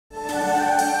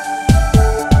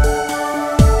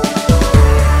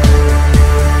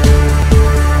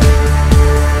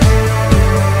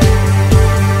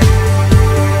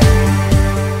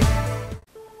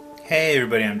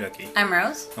Chucky. I'm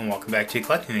Rose. And welcome back to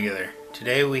Collecting Together.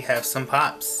 Today we have some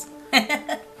pops.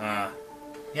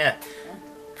 Yeah.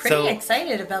 Pretty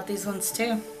excited about these ones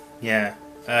too. Yeah.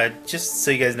 Just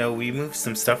so you guys know, we moving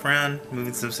some stuff around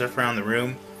the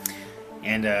room.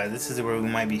 And this is where we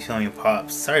might be filming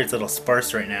pops. Sorry it's a little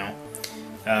sparse right now.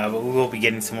 But we will be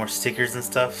getting some more stickers and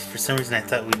stuff. For some reason I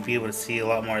thought we'd be able to see a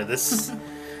lot more of this.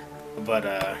 But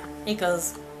it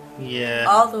goes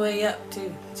all the way up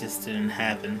too. It just didn't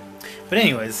happen. But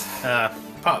anyways,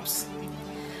 pops.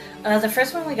 The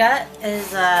first one we got is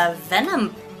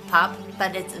Venom pop,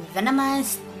 but it's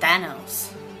Venomized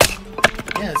Thanos.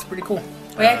 Yeah, it's pretty cool.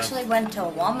 We actually went to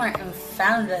Walmart and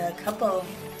found a couple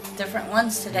different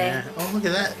ones today. Yeah. Oh, look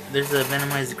at that. There's a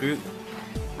Venomized Groot.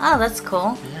 Oh, that's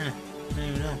cool. Yeah, I don't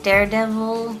even know.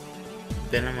 Daredevil.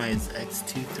 Venomized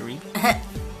X23.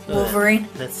 Wolverine.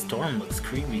 That storm looks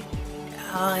creepy.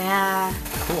 Oh, yeah.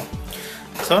 Cool.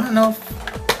 So I don't know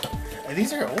if...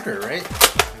 These are older, right?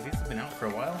 These have been out for a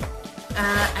while.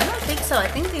 I don't think so. I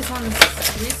think these ones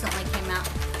recently came out.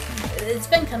 It's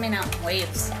been coming out in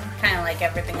waves, kind of like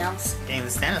everything else. Dang,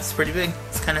 this Thanos is pretty big.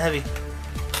 It's kind of heavy.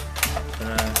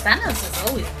 Thanos is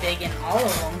always big in all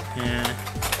of them. Yeah.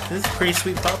 This is a pretty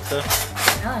sweet pop, though.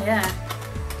 Oh, yeah.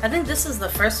 I think this is the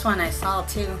first one I saw,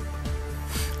 too.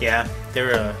 Yeah,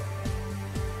 they're,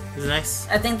 this is nice.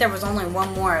 I think there was only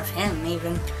one more of him,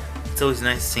 even. It's always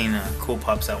nice seeing cool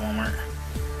pops at Walmart.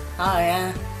 Oh,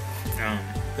 yeah.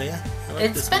 But yeah, I like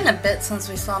it's been a bit since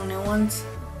we saw new ones.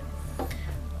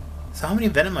 So how many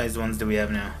Venomized ones do we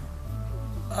have now?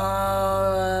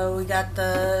 We got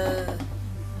the...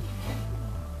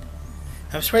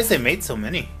 I'm surprised they made so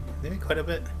many. They made quite a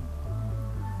bit.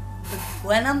 The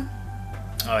Venom.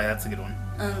 Oh yeah, that's a good one.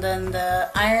 And then the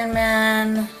Iron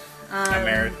Man.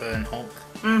 America and Hulk.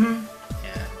 Mm-hmm.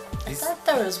 Yeah. I thought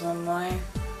there was one more.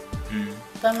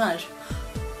 But I'm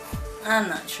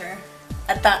not sure.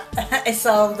 I thought I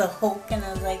saw the Hulk and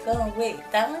I was like, oh wait,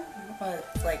 that one? Well,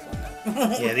 it's like one of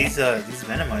them. Yeah, these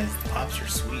Venomized pops are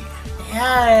sweet.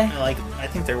 Yeah. I like them. I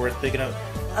think they're worth picking up.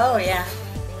 Oh yeah.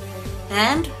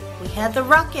 And we had the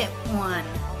Rocket one.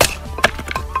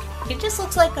 He just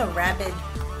looks like a rabid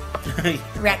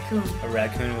raccoon. A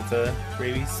raccoon with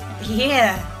rabies.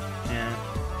 Yeah. Yeah.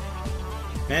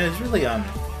 Man, it's really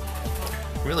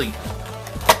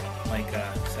like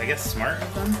I guess smart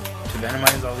of them to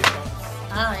venomize all these pops.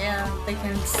 Oh yeah, they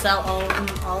can sell all of them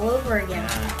all over again.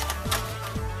 Yeah.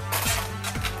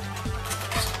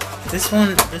 This one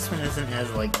isn't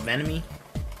as like venomy.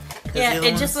 Yeah,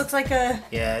 it just looks like a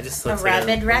it just looks like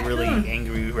rabid a raccoon. really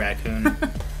angry raccoon.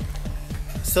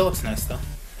 Still looks nice though,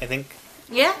 I think.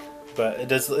 Yeah. But it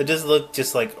does look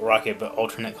just like Rocket, but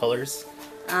alternate colors.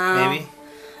 Maybe.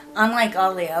 Unlike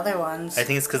all the other ones. I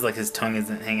think it's because like his tongue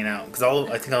isn't hanging out. Because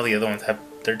I think all the other ones have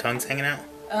their tongues hanging out.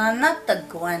 Not the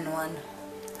Gwen one.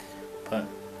 But.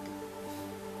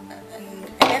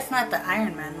 I guess not the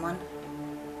Iron Man one.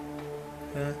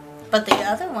 Yeah. But the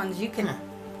other ones you can.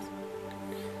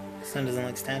 This one doesn't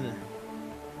like standing.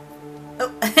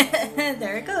 Oh,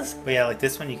 there it goes. But yeah, like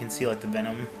this one, you can see like the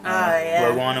Venom yeah.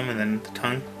 logo on them, and then the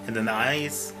tongue, and then the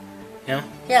eyes. You know,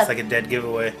 yeah, it's like a dead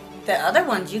giveaway. The other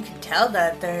ones, you can tell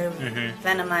that they're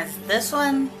venomized. This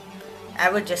one, I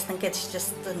would just think it's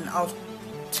just an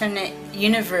alternate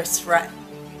universe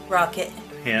Rocket.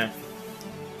 Yeah.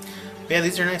 But yeah,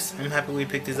 these are nice. I'm happy we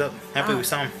picked these up. Happy we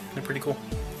saw them. They're pretty cool.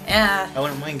 Yeah. I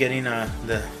wouldn't mind getting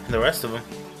the rest of them.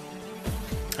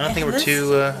 I don't think we're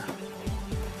too.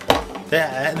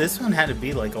 This one had to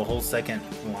be like a whole second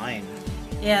line.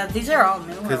 Yeah, these are all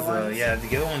newer ones. Because yeah,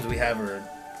 the other ones we have are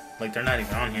like they're not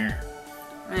even on here.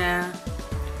 Yeah,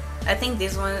 I think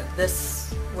this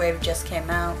wave just came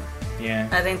out. Yeah.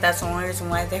 I think that's the only reason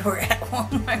why they were at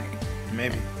Walmart.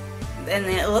 Maybe. And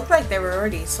it looked like they were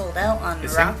already sold out on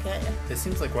Rocket. It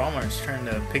seems like Walmart's trying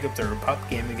to pick up their pop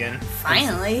game again.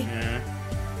 Finally. Yeah.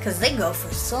 Because they go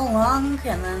for so long,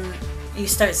 and then you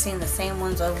start seeing the same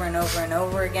ones over and over and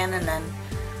over again, and then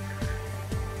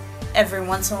every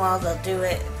once in a while they'll do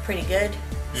it pretty good.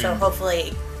 So hopefully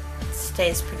it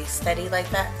stays pretty steady like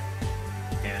that.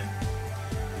 Yeah.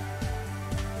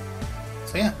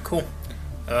 So yeah, cool.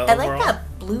 I like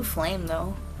that blue flame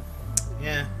though.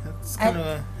 Yeah, that's kind of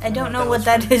a... I don't know what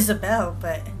that is about,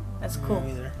 but that's cool.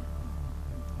 Either.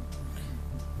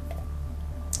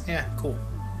 Yeah, cool.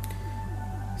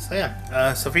 So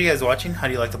yeah, so for you guys watching, how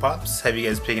do you like the pops? Have you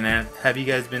guys been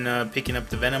picking up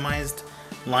the Venomized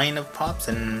line of pops,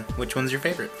 and which one's your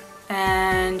favorite?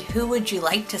 And who would you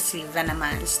like to see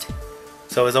Venomized?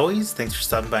 So as always, thanks for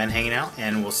stopping by and hanging out,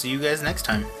 and we'll see you guys next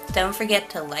time. Don't forget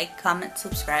to like, comment,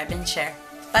 subscribe, and share.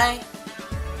 Bye!